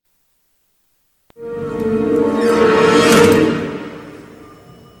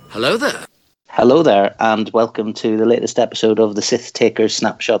Hello there. Hello there, and welcome to the latest episode of the Sith Takers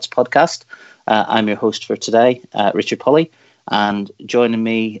Snapshots podcast. I'm your host for today, Richard Polly, and joining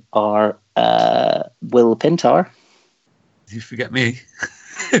me are Will Pintar. Did you forget me?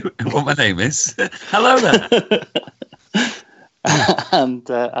 What my name is? Hello there. And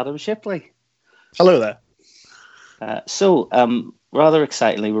Adam Shipley. Hello there. So, rather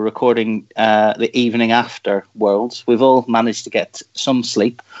excitingly, we're recording the evening after Worlds. We've all managed to get some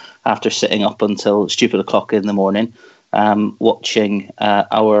sleep after sitting up until stupid o'clock in the morning, watching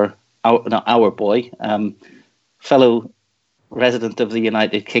our boy, fellow resident of the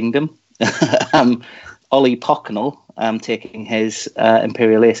United Kingdom, Ollie Pocknell, taking his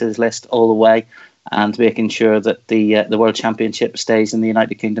Imperial Aces list all the way and making sure that the World Championship stays in the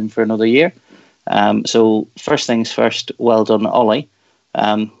United Kingdom for another year. So first things first, well done, Ollie.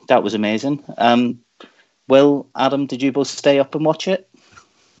 That was amazing. Will, Adam, did you both stay up and watch it?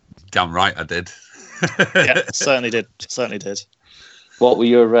 Damn right I did. Yeah, certainly did. What were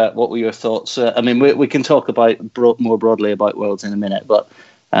your thoughts? I mean, we can talk about more broadly about Worlds in a minute, but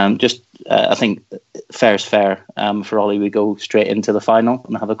I think fair is fair. For Ollie, we go straight into the final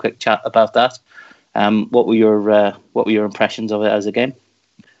and have a quick chat about that. What were your impressions of it as a game?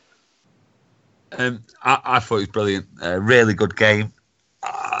 I thought it was brilliant. Really good game.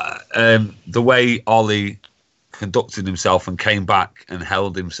 The way Ollie conducted himself and came back and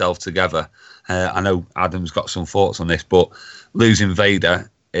held himself together. I know Adam's got some thoughts on this, but losing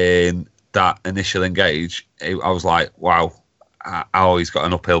Vader in that initial engage, I was like, wow, how he's got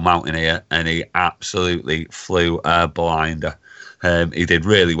an uphill mountain here, and he absolutely flew a blinder. He did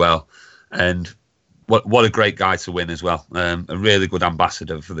really well, and what a great guy to win as well. A really good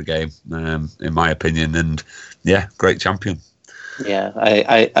ambassador for the game, in my opinion, and great champion. Yeah,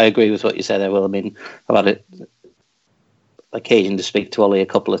 I agree with what you said there, Will. I mean, I've had occasion to speak to Ollie a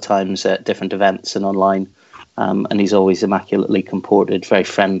couple of times at different events and online, and he's always immaculately comported, very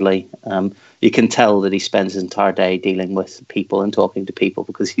friendly. You can tell that he spends his entire day dealing with people and talking to people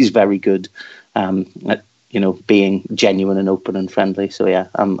because he's very good at being genuine and open and friendly. So yeah,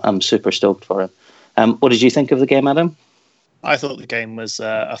 I'm super stoked for him. What did you think of the game, Adam? I thought the game was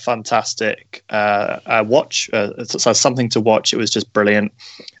a fantastic watch. So something to watch. It was just brilliant.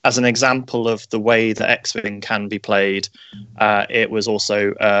 As an example of the way that X-Wing can be played, it was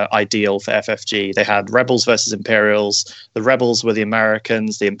also ideal for FFG. They had Rebels versus Imperials. The Rebels were the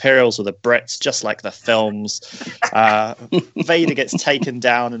Americans. The Imperials were the Brits, just like the films. Vader gets taken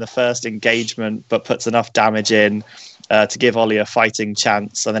down in the first engagement, but puts enough damage in to give Ollie a fighting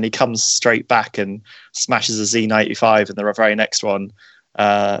chance, and then he comes straight back and smashes a Z95 in the very next one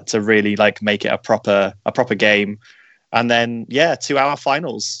to really make it a proper game. And then 2-hour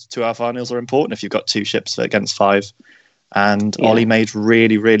finals. 2-hour finals are important if you've got two ships against five, and Ollie made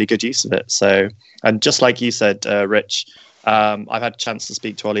really, really good use of it. So, and just like you said, Rich, I've had a chance to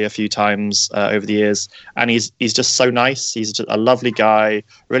speak to Ollie a few times over the years, and he's just so nice. He's just a lovely guy,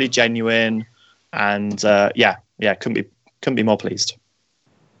 really genuine, and couldn't be more pleased.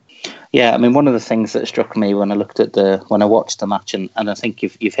 Yeah, I mean, one of the things that struck me when I watched the match, and I think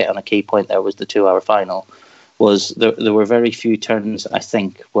you've hit on a key point there, was the 2-hour final. Was there were very few turns, I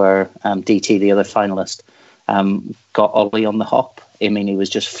think, where DT, the other finalist, got Ollie on the hop. I mean, he was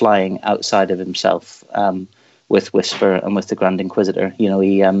just flying outside of himself with Whisper and with the Grand Inquisitor.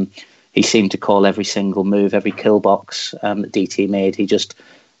 He seemed to call every single move, every kill box that DT made. He just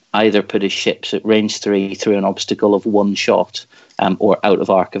either put his ships at range 3 through an obstacle of one shot, or out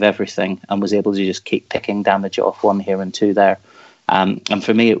of arc of everything, and was able to just keep picking damage off one here and two there. And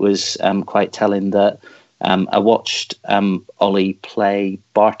for me, it was quite telling that I watched Ollie play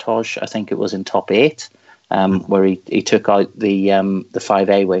Bartosz, I think it was in top 8, where he took out the 5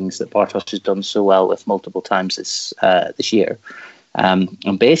 A-wings that Bartosz has done so well with multiple times this year.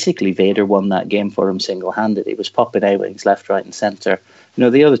 And basically, Vader won that game for him single-handed. He was popping A-wings left, right, and centre.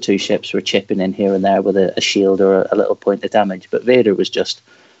 The other two ships were chipping in here and there with a shield or a little point of damage, but Vader was just,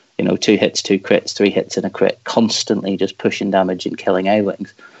 2 hits, 2 crits, 3 hits and a crit, constantly just pushing damage and killing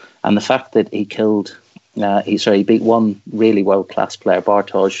A-wings. And the fact that he beat one really world-class player,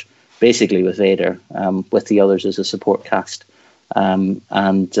 Bartosz, basically with Vader, with the others as a support cast, and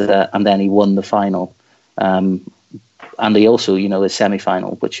then he won the final. And he also, the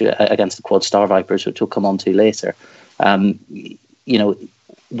semi-final, which against the Quad Star Vipers, which we'll come on to later,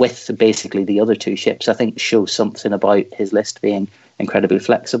 with basically the other two ships, I think shows something about his list being incredibly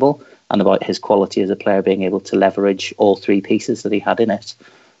flexible and about his quality as a player being able to leverage all 3 pieces that he had in it.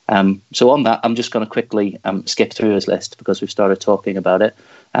 So on that, I'm just going to quickly skip through his list because we've started talking about it.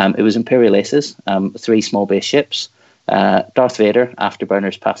 It was Imperial Aces, 3 small base ships, Darth Vader,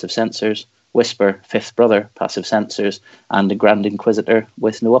 Afterburner's passive sensors, Whisper, Fifth Brother, passive sensors, and the Grand Inquisitor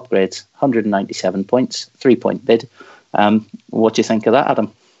with no upgrades. 197 points, 3-point bid. What do you think of that,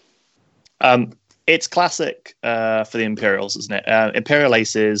 Adam? It's classic for the Imperials, isn't it? Imperial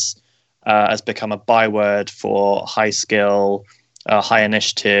Aces has become a byword for high skill, high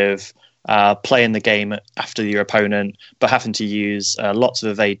initiative, playing the game after your opponent, but having to use lots of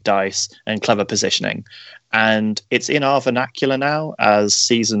evade dice and clever positioning. And it's in our vernacular now as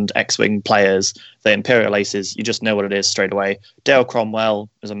seasoned X-Wing players. The Imperial Aces, you just know what it is straight away. Dale Cromwell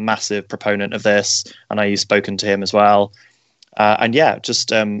is a massive proponent of this. I know you've spoken to him as well. And yeah,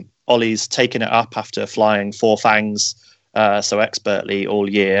 just Ollie's taken it up after flying Four Fangs so expertly all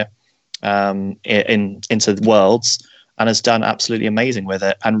year into the Worlds, and has done absolutely amazing with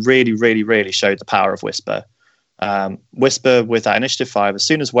it, and really, really, really showed the power of Whisper. Whisper with that Initiative 5, as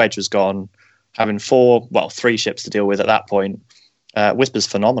soon as Wedge was gone, having 3 ships to deal with at that point, Whisper's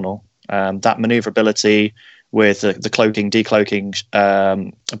phenomenal. That maneuverability with the cloaking, decloaking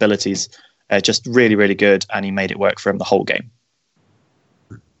abilities, just really, really good, and he made it work for him the whole game.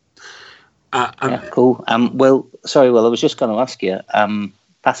 Yeah, cool. Will, I was just going to ask you,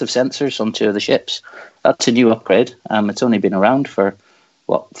 passive sensors on 2 of the ships. That's a new upgrade. It's only been around for,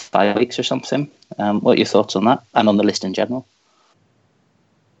 5 weeks or something. What are your thoughts on that, and on the list in general?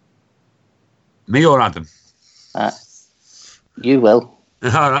 Me or Adam? You will.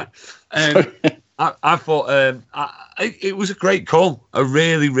 All right. I thought it was a great call, a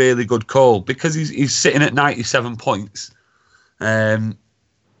really, really good call, because he's sitting at 97 points.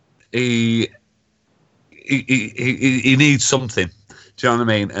 He needs something. Do you know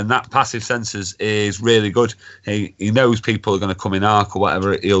what I mean? And that passive sensors is really good. He knows people are going to come in arc or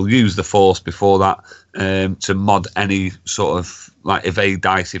whatever. He'll use the Force before that to mod any sort of like evade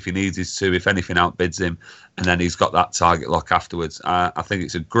dice if he needs to, if anything outbids him, and then he's got that target lock afterwards. I think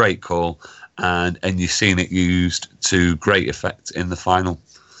it's a great call, and you've seen it used to great effect in the final.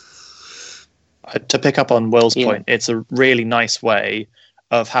 To pick up on Will's point, it's a really nice way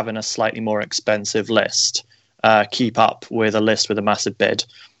of having a slightly more expensive list keep up with a list with a massive bid,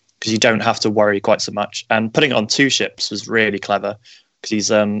 because you don't have to worry quite so much. And putting it on 2 ships was really clever, because he's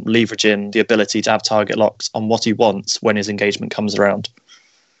leveraging the ability to have target locks on what he wants when his engagement comes around.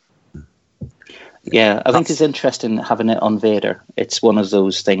 Yeah, I think it's interesting having it on Vader. It's one of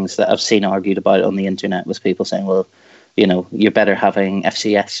those things that I've seen argued about on the internet, with people saying, well, you're better having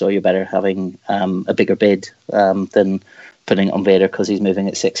FCS, or you're better having a bigger bid than putting it on Vader because he's moving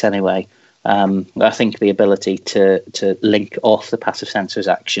at 6 anyway. I think the ability to link off the passive sensors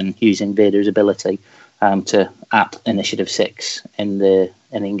action using Vader's ability to at Initiative 6 in the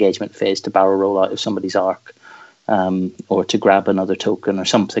engagement phase to barrel roll out of somebody's arc, or to grab another token or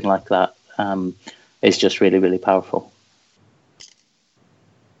something like that, is just really, really powerful.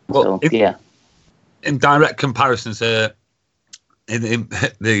 Well, in direct comparison to in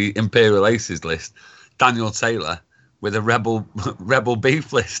the Imperial Aces list, Daniel Taylor with a rebel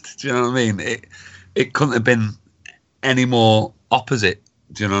beef list. Do you know what I mean? It couldn't have been any more opposite.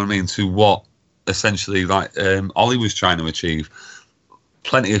 Do you know what I mean? To what essentially Ollie was trying to achieve.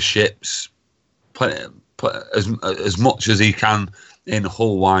 Plenty of ships, as much as he can in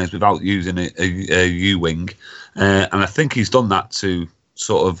hull wise without using a U-wing, and I think he's done that to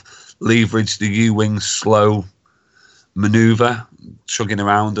sort of leverage the U-wing's slow maneuver, chugging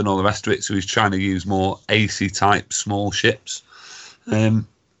around and all the rest of it. So he's trying to use more AC type small ships.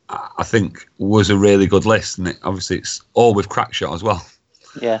 I think was a really good list, and obviously it's all with Crackshot as well.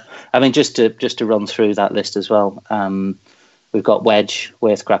 Yeah, I mean, just to run through that list as well. We've got Wedge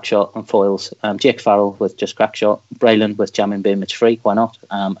with Crackshot and foils, Jake Farrell with just Crackshot, Braylon with Jamming Boom, it's free, why not?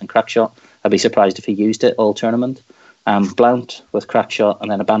 And Crackshot. I'd be surprised if he used it all tournament. Blount with Crackshot, and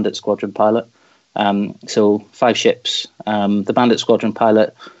then a Bandit Squadron pilot. So 5 ships. The Bandit Squadron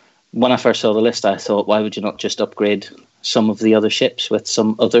pilot, when I first saw the list, I thought, why would you not just upgrade some of the other ships with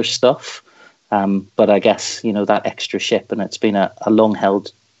some other stuff? But I guess, that extra ship, and it's been a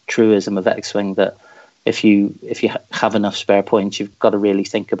long-held truism of X-Wing that if you have enough spare points, you've got to really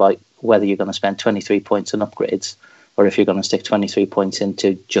think about whether you're going to spend 23 points on upgrades, or if you're going to stick 23 points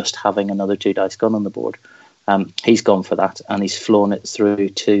into just having another 2-dice gun on the board. He's gone for that, and he's flown it through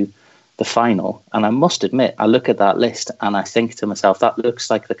to the final. And I must admit, I look at that list and I think to myself, that looks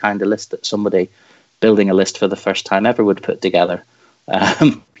like the kind of list that somebody building a list for the first time ever would put together.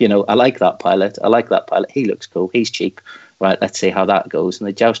 I like that pilot. He looks cool. He's cheap. Right, let's see how that goes. And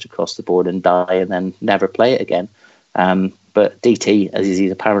they joust across the board and die and then never play it again. But DT, as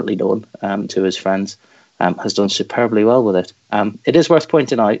he's apparently known to his friends, has done superbly well with it. It is worth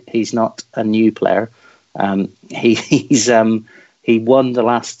pointing out he's not a new player. He won the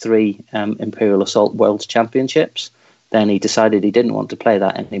last 3 Imperial Assault World Championships. Then he decided he didn't want to play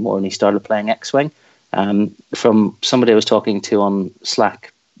that anymore, and he started playing X-Wing. From somebody I was talking to on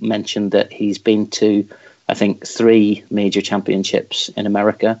Slack, mentioned that he's been to, I think, 3 major championships in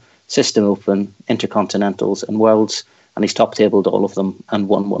America: System Open, Intercontinentals, and Worlds, and he's top-tabled all of them and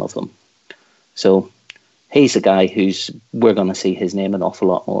won one of them. So he's a guy we're going to see his name an awful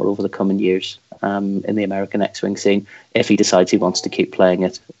lot more over the coming years in the American X-Wing scene, if he decides he wants to keep playing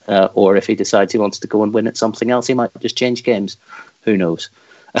it, or if he decides he wants to go and win at something else. He might just change games. Who knows?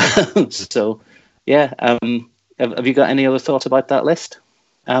 So, yeah. Have you got any other thoughts about that list,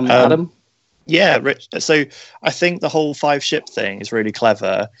 Adam? Yeah, Rich. So I think the whole 5-ship thing is really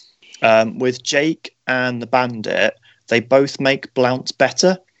clever. With Jake and the Bandit, they both make Blount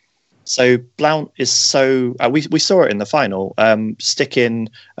better. So Blount is so... we saw it in the final. Sticking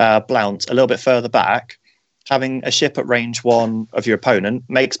Blount a little bit further back, having a ship at range 1 of your opponent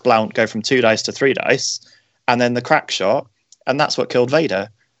makes Blount go from 2 dice to 3 dice, and then the crack shot, and that's what killed Vader.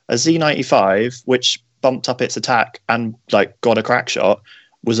 A Z95, which bumped up its attack and got a crack shot,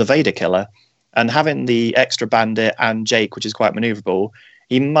 was a Vader killer. And having the extra Bandit and Jake, which is quite maneuverable,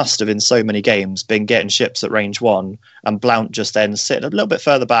 he must have in so many games been getting ships at range 1, and Blount just then sitting a little bit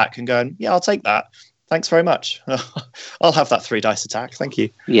further back and going, yeah, I'll take that. Thanks very much. I'll have that 3 dice attack. Thank you.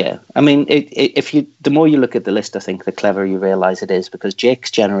 Yeah. I mean, the more you look at the list, I think the cleverer you realise it is, because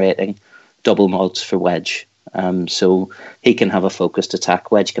Jake's generating double mods for Wedge. So he can have a focused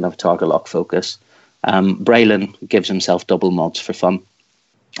attack. Wedge can have a target lock focus. Braylon gives himself double mods for fun.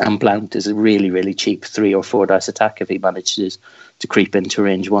 And Blount is a really, really cheap 3 or 4 dice attack if he manages to creep into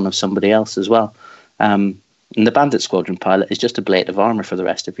range 1 of somebody else as well. And the Bandit Squadron pilot is just a blade of armor for the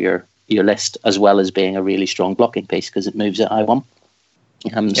rest of your list, as well as being a really strong blocking piece because it moves at I1.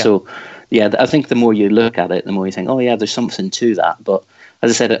 So, yeah, I think the more you look at it, the more you think, oh, yeah, there's something to that. But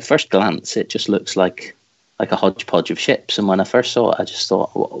as I said, at first glance, it just looks like a hodgepodge of ships. And when I first saw it, I just thought,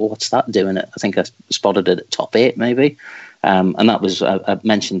 what's that doing? I think I spotted it at top 8, maybe. And that was, I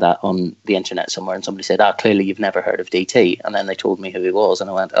mentioned that on the internet somewhere, and somebody said, clearly you've never heard of DT. And then they told me who he was, and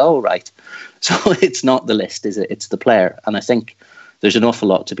I went, oh, right. So it's not the list, is it? It's the player. And I think there's an awful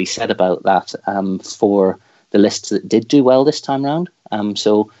lot to be said about that for the lists that did do well this time round. That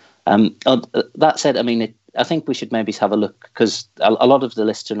said, I mean, I think we should maybe have a look, because a lot of the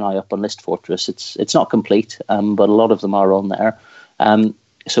lists are now up on List Fortress. It's not complete, but a lot of them are on there.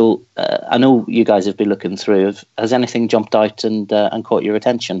 So I know you guys have been looking through. Has anything jumped out and caught your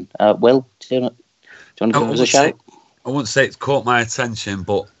attention? Will, do you want to give us a shout? I wouldn't say it's caught my attention,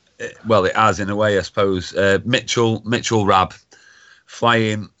 but it has in a way, I suppose. Mitchell Rabb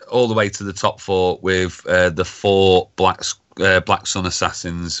flying all the way to the top 4 with the 4 Black Sun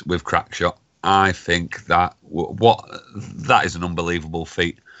Assassins with Crackshot. I think that is an unbelievable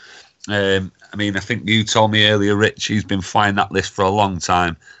feat. I mean, I think you told me earlier, Rich, he's been flying that list for a long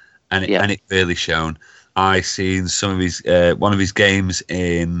time, and it really shown. I seen some of his one of his games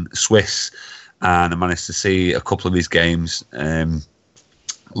in Swiss, and I managed to see a couple of his games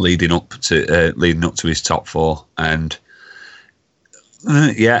leading up to his top 4, and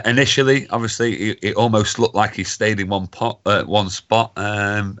initially, obviously, it almost looked like he stayed in one spot.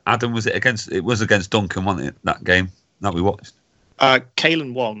 Adam, was against Duncan, wasn't it, that game that we watched?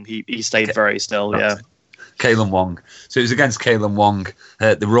 Kalen Wong, he stayed very still, yeah. Kalen Wong. So it was against Kalen Wong.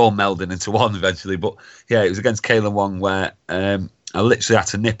 They were all melding into one eventually, but yeah, it was against Kalen Wong where I literally had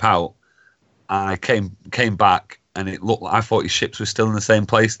to nip out. I came back, and it looked like I thought his ships were still in the same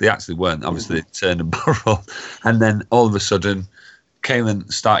place. They actually weren't. Obviously, they turned and barreled, and then all of a sudden,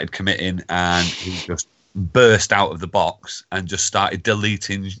 Kalen started committing, and he just burst out of the box and just started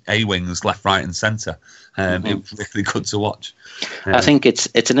deleting A-wings left, right, and centre. It was really good to watch. I think it's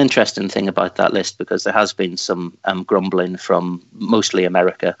an interesting thing about that list, because there has been some grumbling from mostly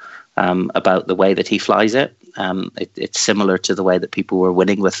America about the way that he flies it. It's similar to the way that people were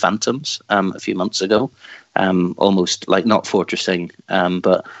winning with Phantoms a few months ago, almost like not fortressing,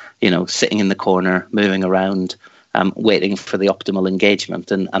 but sitting in the corner, moving around, waiting for the optimal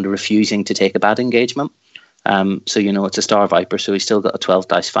engagement and refusing to take a bad engagement. So it's a Star Viper, so he's still got a 12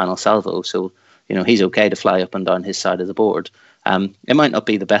 dice final salvo, so he's okay to fly up and down his side of the board. It might not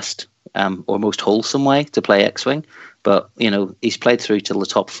be the best or most wholesome way to play X-Wing, but he's played through till the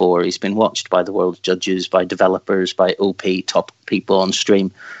top 4. He's been watched by the world's judges, by developers, by OP top people on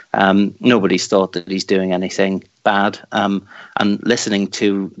stream. Nobody's thought that he's doing anything bad. And listening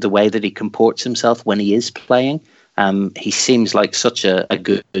to the way that he comports himself when he is playing, he seems like such a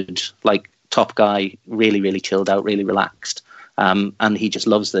good top guy, really, really chilled out, really relaxed. and he just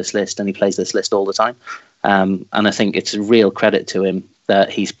loves this list, and he plays this list all the time. And I think it's a real credit to him that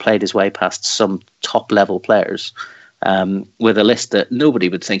he's played his way past some top level players with a list that nobody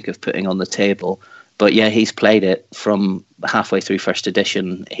would think of putting on the table. But yeah, he's played it from halfway through first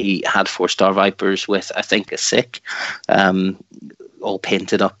edition. He had 4-star Vipers with, I think, a sick, all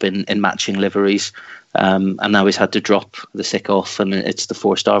painted up in matching liveries. And now he's had to drop the sick off, and it's the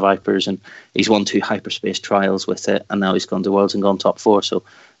 4-star Vipers, and he's won 2 hyperspace trials with it, and now he's gone to Worlds and gone top 4. So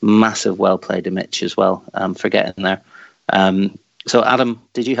massive, well played to Mitch as well for getting there. So Adam,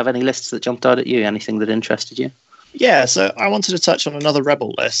 did you have any lists that jumped out at you? Anything that interested you? Yeah, so I wanted to touch on another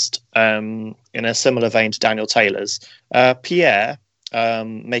Rebel list in a similar vein to Daniel Taylor's. Pierre,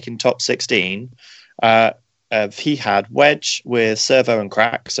 making top 16, he had Wedge with Servo and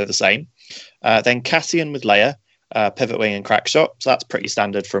Crack, so the same. Then Cassian with Leia, Pivot Wing and Crack Shot. So that's pretty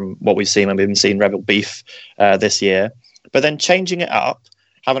standard from what we've seen when we've been seeing Rebel Beef this year. But then changing it up,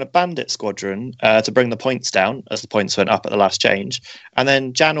 having a Bandit Squadron to bring the points down as the points went up at the last change. And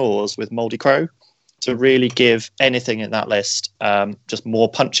then Jan Ors with Moldy Crow to really give anything in that list just more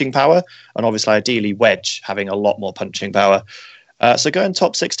punching power. And obviously, ideally, Wedge having a lot more punching power. So going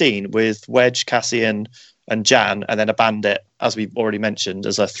top 16 with Wedge, Cassian and Jan, and then a Bandit, as we've already mentioned,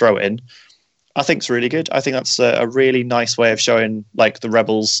 as a throw-in, I think it's really good. I think that's a really nice way of showing, like, the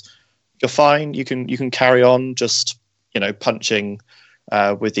Rebels, you're fine. You can carry on just, punching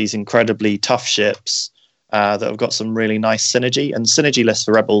with these incredibly tough ships that have got some really nice synergy. And synergy lists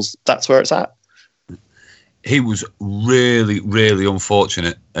for Rebels, that's where it's at. He was really, really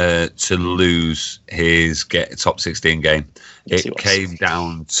unfortunate to lose his top 16 game. Yes, it came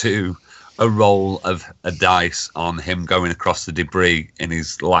down to a roll of a dice on him going across the debris in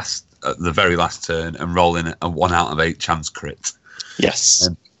his the very last turn and rolling a 1 out of 8 chance crit. Yes.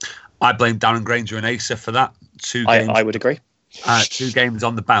 I blame Darren Granger and Asa for that. I would agree. 2 games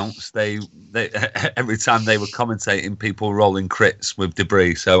on the bounce. They every time they were commentating, people rolling crits with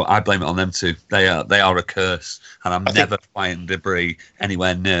debris. So I blame it on them too. They are a curse, and I'm never flying debris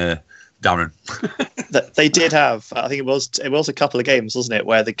anywhere near Darren. They did have. I think it was a couple of games, wasn't it,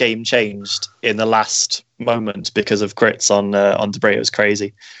 where the game changed in the last moment because of crits on debris. It was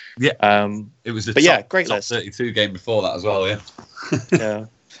crazy. Yeah. It was great top list. 32 game before that as well. Yeah. Yeah.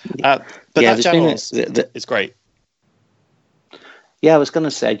 But that channel is great. Yeah, I was going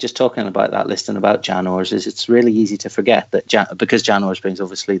to say, just talking about that list and about Jan Ors, is it's really easy to forget that because Jan Ors brings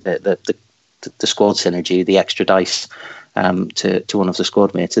obviously the squad synergy, the extra dice to one of the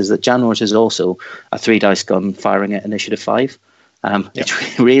squad mates, is that Jan Ors is also a 3-dice gun firing at initiative 5.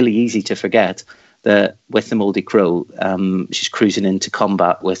 It's really easy to forget that with the Moldy Crow, she's cruising into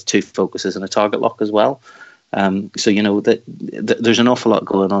combat with 2 focuses and a target lock as well. So that there's an awful lot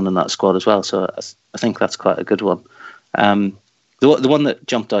going on in that squad as well. So I think that's quite a good one. The one that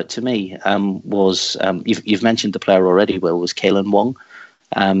jumped out to me was you've mentioned the player already, Will, was Kalen Wong.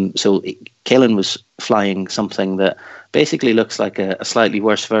 So Kalen was flying something that basically looks like a slightly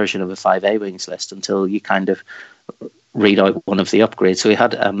worse version of a 5 A-Wings list until you kind of read out one of the upgrades. So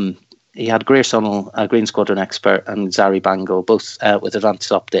he had Greer Sonnell, a Green Squadron Expert, and Zari Bango, both with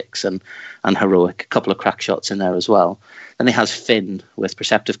advanced optics and heroic, a couple of crack shots in there as well. Then he has Finn with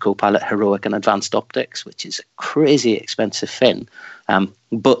Perceptive Co-Pilot, heroic and advanced optics, which is a crazy expensive Finn,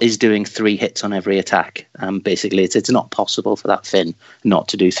 but is doing 3 hits on every attack. Basically, it's not possible for that Finn not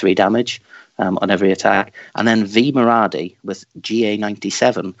to do 3 damage on every attack. And then V Maradi with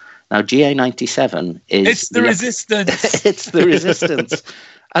GA97. Now, GA97 is... It's the Resistance! It's the Resistance.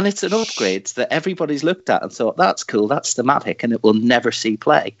 And it's an upgrade that everybody's looked at and thought, that's cool, that's thematic, and it will never see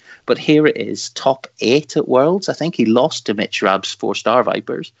play. But here it is, top 8 at Worlds. I think he lost to Mitch Rabb's 4-star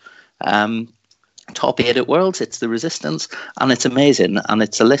Vipers. Top 8 at Worlds, it's the Resistance, and it's amazing. And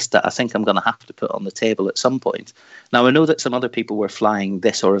it's a list that I think I'm going to have to put on the table at some point. Now, I know that some other people were flying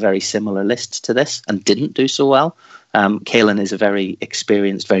this or a very similar list to this and didn't do so well. Kalen is a very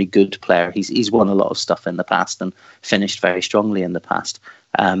experienced, very good player. He's won a lot of stuff in the past and finished very strongly in the past.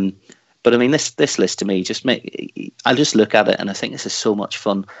 But I mean, this list to me I just look at it and I think this is so much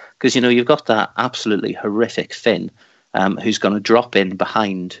fun because you've got that absolutely horrific Finn who's going to drop in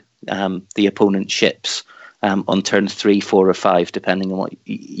behind the opponent's ships on turn 3, 4, or 5, depending on what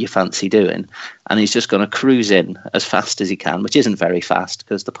you fancy doing, and he's just going to cruise in as fast as he can, which isn't very fast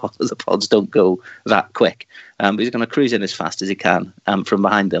because the pods don't go that quick. But he's going to cruise in as fast as he can from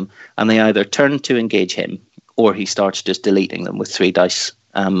behind them, and they either turn to engage him or he starts just deleting them with 3 dice,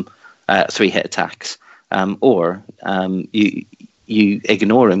 3-hit attacks, or you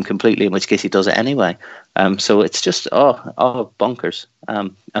ignore him completely, in which case he does it anyway. So it's just bonkers,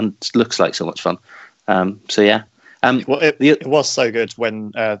 and it looks like so much fun. So yeah, Well, it was so good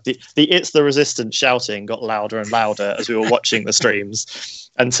when the "It's the Resistance" shouting got louder and louder as we were watching the streams,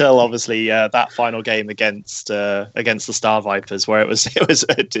 until obviously that final game against the Star Vipers, where it was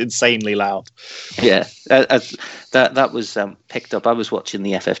insanely loud. Yeah, that was picked up. I was watching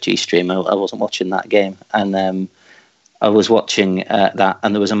the FFG stream. I wasn't watching that game, and I was watching that,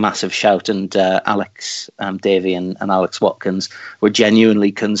 and there was a massive shout, and Alex Davey and Alex Watkins were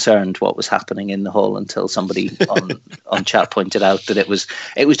genuinely concerned what was happening in the hall until somebody on chat pointed out that it was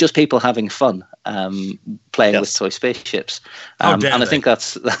just people having fun playing with toy spaceships, and I think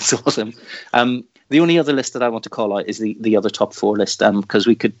that's awesome. The only other list that I want to call out is the other top 4 list, because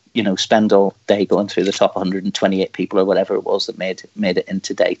we could spend all day going through the top 128 people or whatever it was that made it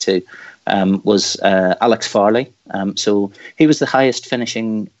into day 2. Was Alex Farley. So he was the highest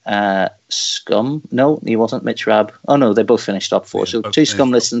finishing Scum. No, he wasn't. Mitch Rabb. Oh no, they both finished top 4. So 2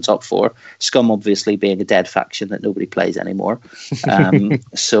 Scum lists in top 4. Scum obviously being a dead faction that nobody plays anymore.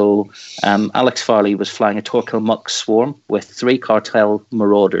 So Alex Farley was flying a Torquil Muck Swarm with 3 Cartel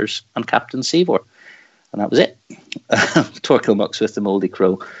Marauders and Captain Seavor. And that was it. Torquil Mucks with the Moldy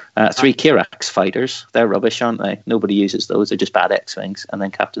Crow. 3 Kirax fighters. They're rubbish, aren't they? Nobody uses those. They're just bad X-Wings. And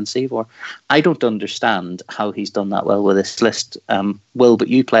then Captain Seavor. I don't understand how he's done that well with this list. Will, but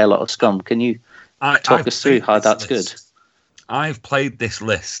you play a lot of Scum. Can you talk us through how that's good? I've played this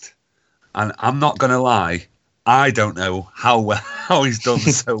list, and I'm not going to lie, I don't know how he's done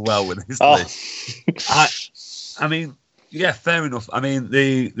so well with this list. I mean... Yeah, fair enough. I mean,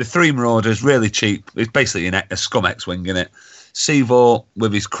 the 3 Marauders, really cheap. It's basically a Scum X-Wing, isn't it? Seavor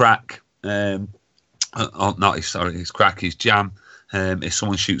with his crack. His crack, his jam. If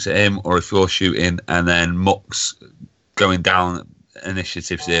someone shoots at him, or if you're shooting, and then Mucks going down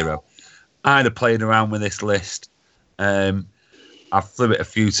initiative 0. I'd have played around with this list. I've flew it a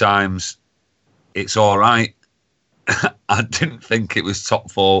few times. It's all right. I didn't think it was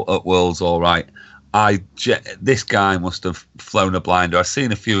top 4 at Worlds all right. This guy must have flown a blinder. I've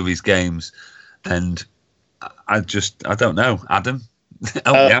seen a few of his games, and I don't know. Adam,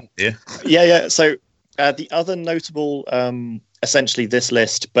 help me out here. Yeah. So the other notable, essentially this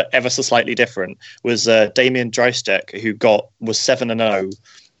list, but ever so slightly different, was Damien Dreistek, who was 7-0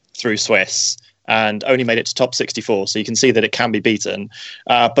 through Swiss and only made it to top 64. So you can see that it can be beaten.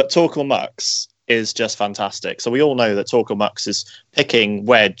 But Torquil Mux is just fantastic. So we all know that Torquil Mux is picking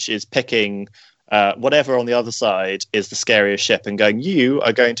Wedge, is picking whatever on the other side is the scariest ship, and going, you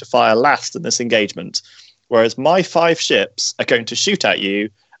are going to fire last in this engagement, whereas my 5 ships are going to shoot at you,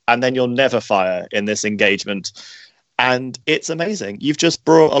 and then you'll never fire in this engagement. And it's amazing. You've just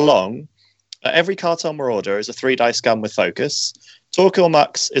brought along every Cartel Marauder is a 3-dice gun with focus. Torquil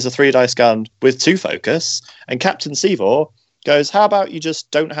Mux is a 3-dice gun with 2 focus, and Captain Seavor goes, how about you just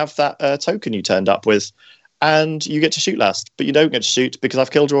don't have that token you turned up with, and you get to shoot last, but you don't get to shoot because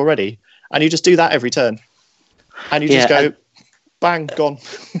I've killed you already. And you just do that every turn, and you just go, bang, gone.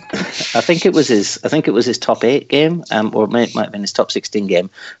 I think it was his top 8 game, or it might have been his top 16 game,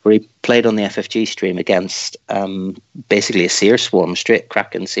 where he played on the FFG stream against basically a Seer Swarm, straight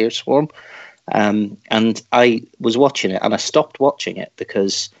Kraken Seer Swarm. And I was watching it, and I stopped watching it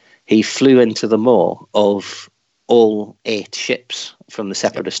because he flew into the maw of all 8 ships from the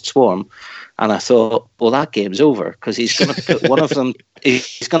Separatist Swarm. And I thought, well, that game's over, because he's going to put one of them.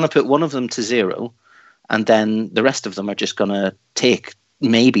 He's going to put one of them to 0, and then the rest of them are just going to take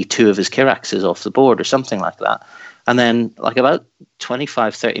maybe 2 of his Kiraxes off the board or something like that. And then, like about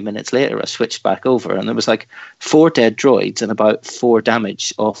 25, 30 minutes later, I switched back over, and there was like 4 dead droids and about 4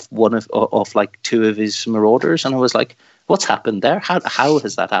 damage off like 2 of his Marauders, and I was like, what's happened there? How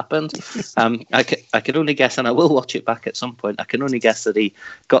has that happened? I could only guess, and I will watch it back at some point. I can only guess that he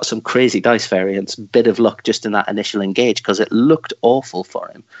got some crazy dice variants, bit of luck just in that initial engage, because it looked awful for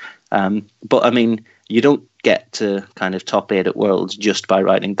him. But I mean, you don't get to kind of top 8 at Worlds just by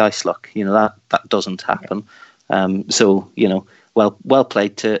riding dice luck. That doesn't happen. So well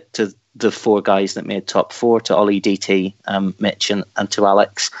played to the 4 guys that made top 4, to Ollie, DT, Mitch, and to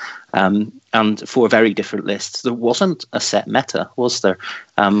Alex. And 4 very different lists. There wasn't a set meta, was there?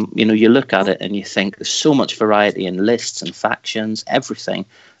 You look at it and you think there's so much variety in lists and factions. Everything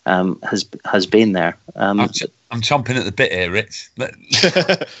has been there. I'm chomping at the bit here, Rich.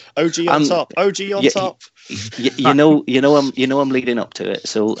 OG on top. OG on top. I'm leading up to it.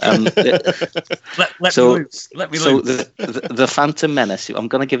 So let me loose. The Phantom Menace. I'm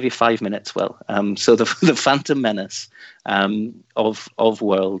going to give you 5 minutes. Well, so the Phantom Menace of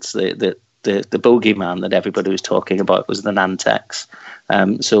Worlds, the bogeyman that everybody was talking about was the Nantex.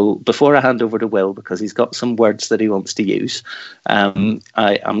 So before I hand over to Will, because he's got some words that he wants to use, I'm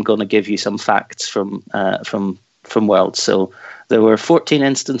going to give you some facts from from Worlds. So there were 14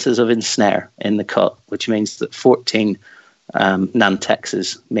 instances of ensnare in the cut, which means that 14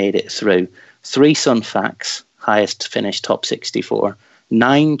 Nantexes made it through. 3 Sunfacs, highest finished top 64.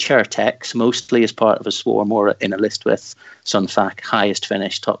 9 Chertex, mostly as part of a swarm or in a list with Sunfac, highest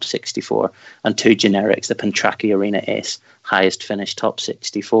finished top 64. And 2 generics, the Pentraki Arena Ace, highest finished top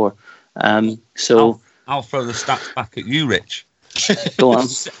 64. So I'll throw the stats back at you, Rich. Go on.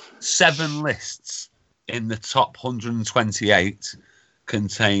 7 lists in the top 128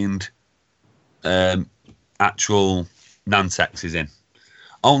 contained actual Nantexes in.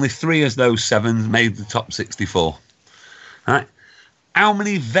 Only 3 of those 7 made the top 64. All right. How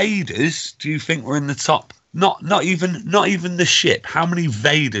many Vaders do you think were in the top? Not even the ship. How many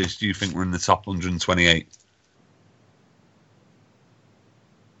Vaders do you think were in the top 128?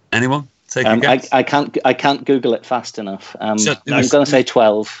 Anyone? Take a guess. I can't Google it fast enough. So I'm going to say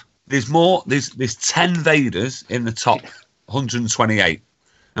 12. There's more. There's 10 Vaders in the top 128.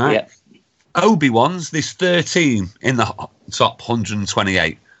 Right? Yeah. Obi-Wans, there's 13 in the top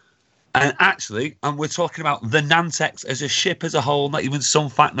 128. And actually, and we're talking about the Nantex as a ship as a whole, not even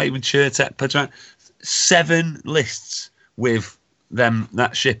Sunfac, not even Chertek, 7 lists with them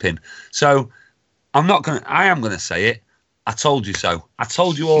that ship in. So I am going to say it. I told you so. I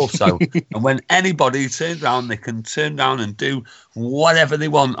told you also. And when anybody turns around, they can turn around and do whatever they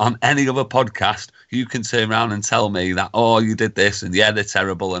want on any other podcast. You can turn around and tell me that, oh, you did this, and yeah, they're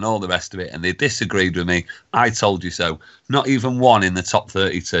terrible, and all the rest of it, and they disagreed with me. I told you so. Not even one in the top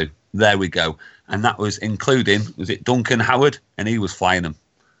 32. There we go. And that was including, was it Duncan Howard? And he was flying them.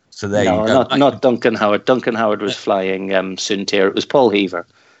 So there you go. Not Duncan Howard. Duncan Howard was flying Soontir. It was Paul Heaver.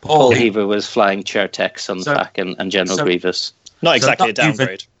 Paul Heaver was flying Chertek, Sunfac, and General Grievous. Not exactly a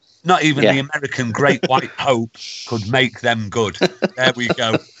downgrade. Not even the American Great White Hope could make them good. There we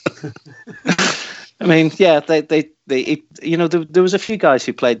go. I mean, yeah, they there was a few guys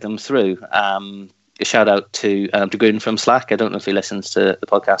who played them through. A shout out to Dragoon from Slack. I don't know if he listens to the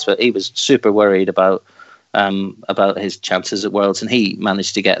podcast, but he was super worried about his chances at Worlds, and he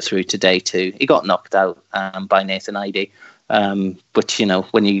managed to get through to day 2. He got knocked out by Nathan Idy. But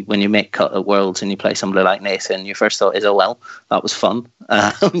when you make cut at Worlds and you play somebody like Nathan, your first thought is, oh well, that was fun.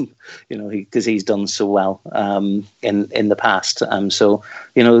 Because he's done so well in the past. So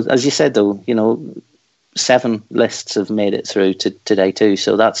as you said though, 7 lists have made it through to day 2.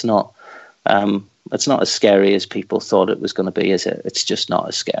 So that's not it's not as scary as people thought it was going to be, is it? It's just not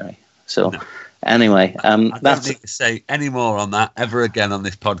as scary. So. No. Anyway, I don't need to say any more on that ever again on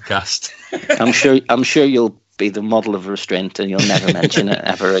this podcast. I'm sure you'll be the model of restraint, and you'll never mention it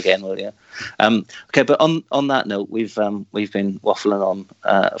ever again, will you? Okay, but on that note, we've been waffling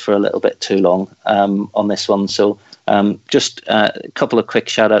on for a little bit too long on this one. So just a couple of quick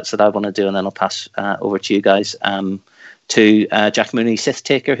shout outs that I want to do, and then I'll pass over to you guys. To Jack Mooney, Sith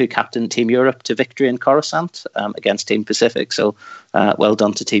Taker, who captained Team Europe to victory in Coruscant against Team Pacific. So well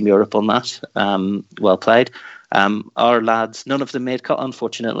done to Team Europe on that. Well played. Our lads, none of them made cut,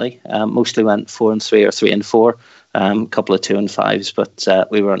 unfortunately. Mostly went 4 and 3 or 3 and 4. A couple of 2 and 5s, but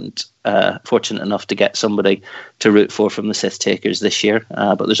we weren't fortunate enough to get somebody to root for from the Sith Takers this year.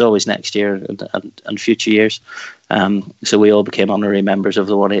 But there's always next year and future years. So we all became honorary members of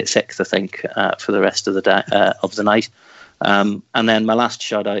the 186th, I think, for the rest of the day, of the night. And then my last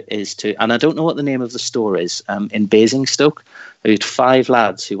shout out is to, and I don't know what the name of the store is, in Basingstoke. We had 5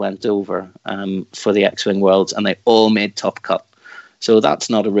 lads who went over for the X-Wing Worlds, and they all made top cut. So that's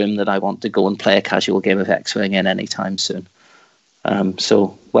not a room that I want to go and play a casual game of X-Wing in anytime soon.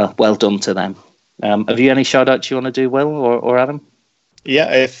 So well done to them. Have you any shout outs you want to do, Will or Adam?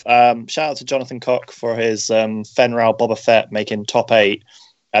 Yeah, shout out to Jonathan Cock for his Fenral Boba Fett making top 8.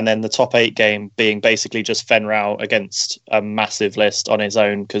 And then the top 8 game being basically just Fenral against a massive list on his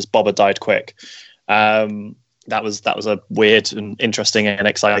own because Boba died quick. That was a weird and interesting and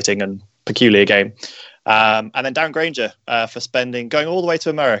exciting and peculiar game. And then Darren Granger for going all the way to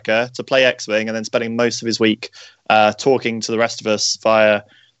America to play X-Wing and then spending most of his week talking to the rest of us via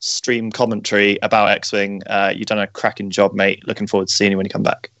stream commentary about X-Wing. You've done a cracking job, mate. Looking forward to seeing you when you come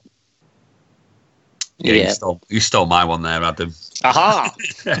back. Yeah, you stole my one there, Adam. Aha!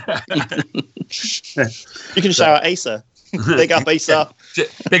 You can shout out Asa. Big up Asa.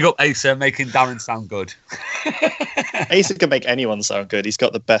 Big up Asa, making Darren sound good. Asa can make anyone sound good. He's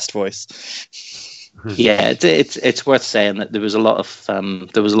got the best voice. Yeah, it's worth saying that there was a lot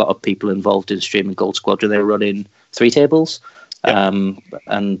of people involved in streaming Gold Squadron. They were running 3 tables.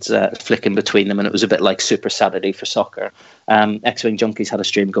 And flicking between them, and it was a bit like Super Saturday for soccer. X-Wing Junkies had a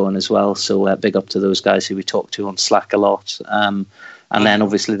stream going as well, so big up to those guys who we talked to on Slack a lot. And then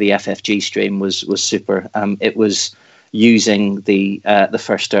obviously the FFG stream was super. It was using the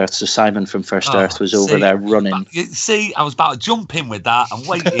First Earth. So Simon from First Earth was over there running. See, I was about to jump in with that. I'm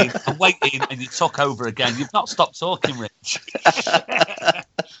waiting, and you took over again. You've not stopped talking, Rich.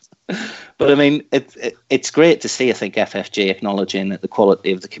 But I mean, it's great to see. I think FFG acknowledging that the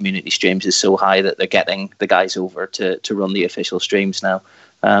quality of the community streams is so high that they're getting the guys over to run the official streams now.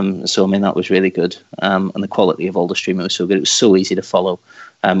 So I mean, that was really good. And the quality of all the streaming was so good. It was so easy to follow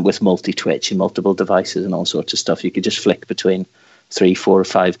with multi-Twitch and multiple devices and all sorts of stuff. You could just flick between 3, 4, or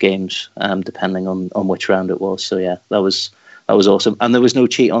 5 games, depending on which round it was. So yeah, that was awesome. And there was no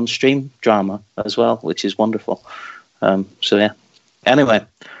cheat on stream drama as well, which is wonderful. So yeah. Anyway.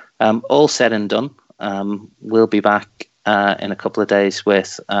 All said and done, we'll be back in a couple of days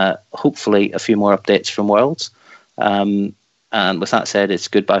with hopefully a few more updates from Worlds. And with that said, it's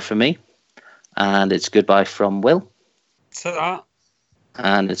goodbye from me, and it's goodbye from Will. Ta-da.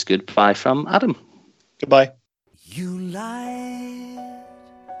 And it's goodbye from Adam. Goodbye. You light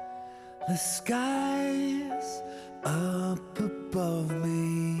the skies up above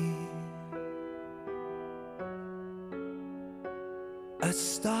me. A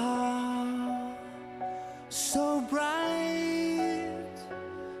star so bright,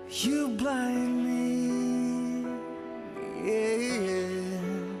 you blind me. Yeah.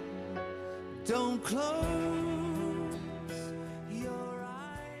 Don't close